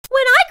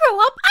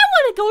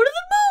wanna go to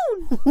the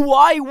moon!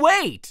 Why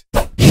wait?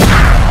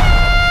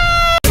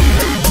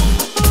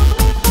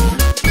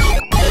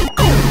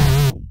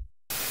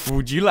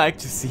 Would you like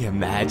to see a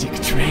magic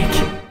trick?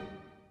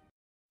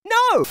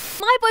 No!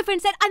 My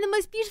boyfriend said I'm the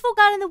most beautiful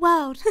girl in the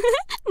world.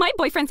 My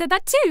boyfriend said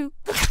that too.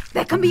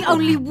 There can be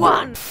only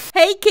one.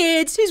 Hey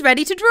kids, who's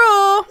ready to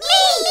draw? Me!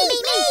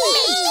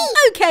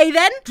 Okay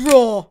then,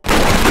 draw.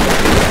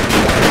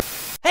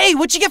 Hey,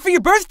 what'd you get for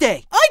your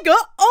birthday? I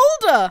got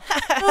older.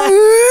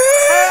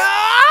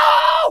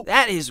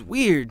 That is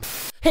weird.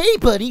 Hey,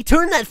 buddy,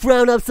 turn that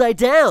frown upside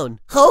down.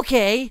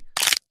 Okay.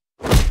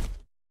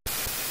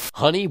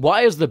 Honey,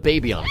 why is the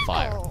baby on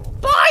fire?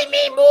 Buy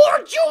me more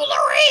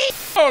jewelry!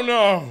 Oh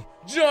no!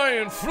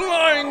 Giant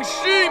flying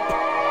sheep!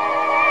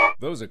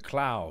 Those are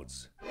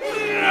clouds.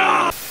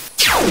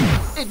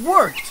 It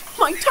worked!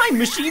 My time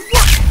machine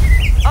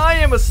worked! I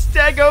am a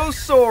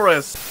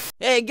Stegosaurus!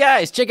 Hey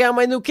guys, check out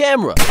my new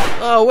camera!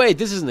 Oh wait,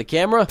 this isn't the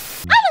camera.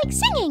 I like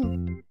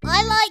singing.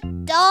 I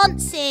like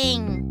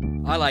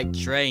dancing. I like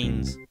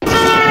trains.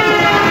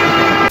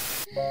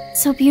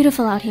 So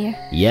beautiful out here.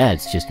 Yeah,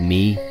 it's just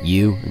me,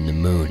 you, and the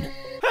moon.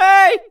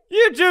 Hey!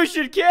 You two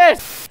should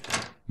kiss!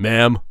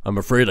 Ma'am, I'm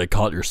afraid I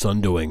caught your son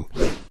doing.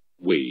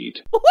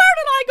 Wait. Where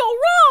did I go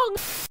wrong?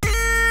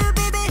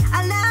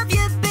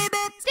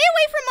 Stay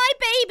away from my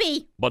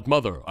baby. But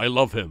mother, I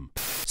love him.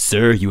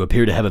 Sir, you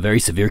appear to have a very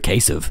severe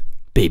case of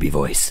baby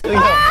voice.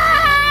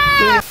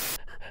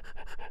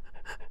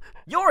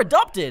 You're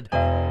adopted!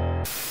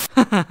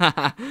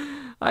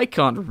 I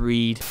can't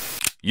read.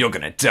 You're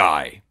gonna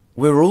die.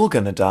 We're all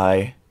gonna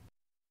die.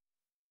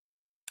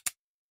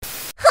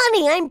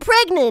 Honey, I'm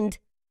pregnant.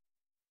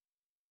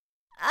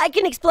 I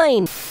can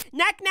explain.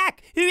 Knock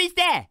knock, who is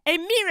there? A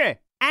mirror.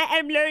 I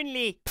am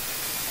lonely.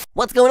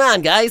 What's going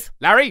on, guys?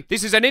 Larry,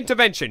 this is an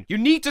intervention. You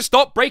need to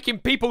stop breaking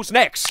people's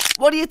necks.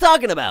 What are you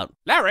talking about?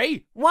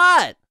 Larry!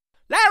 What?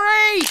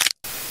 Larry!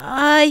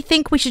 I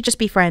think we should just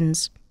be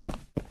friends.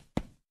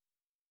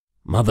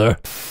 Mother.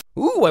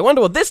 Ooh, I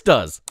wonder what this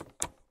does.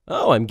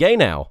 Oh, I'm gay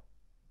now.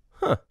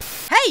 Huh.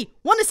 Hey,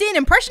 want to see an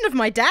impression of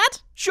my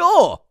dad?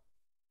 Sure.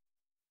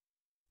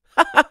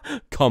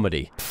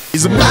 Comedy.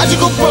 He's a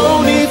magical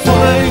pony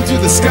flying to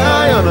the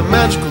sky on a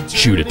magical...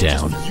 Shoot it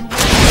down. Do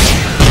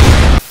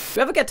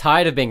you ever get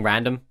tired of being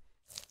random?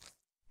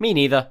 Me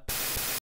neither.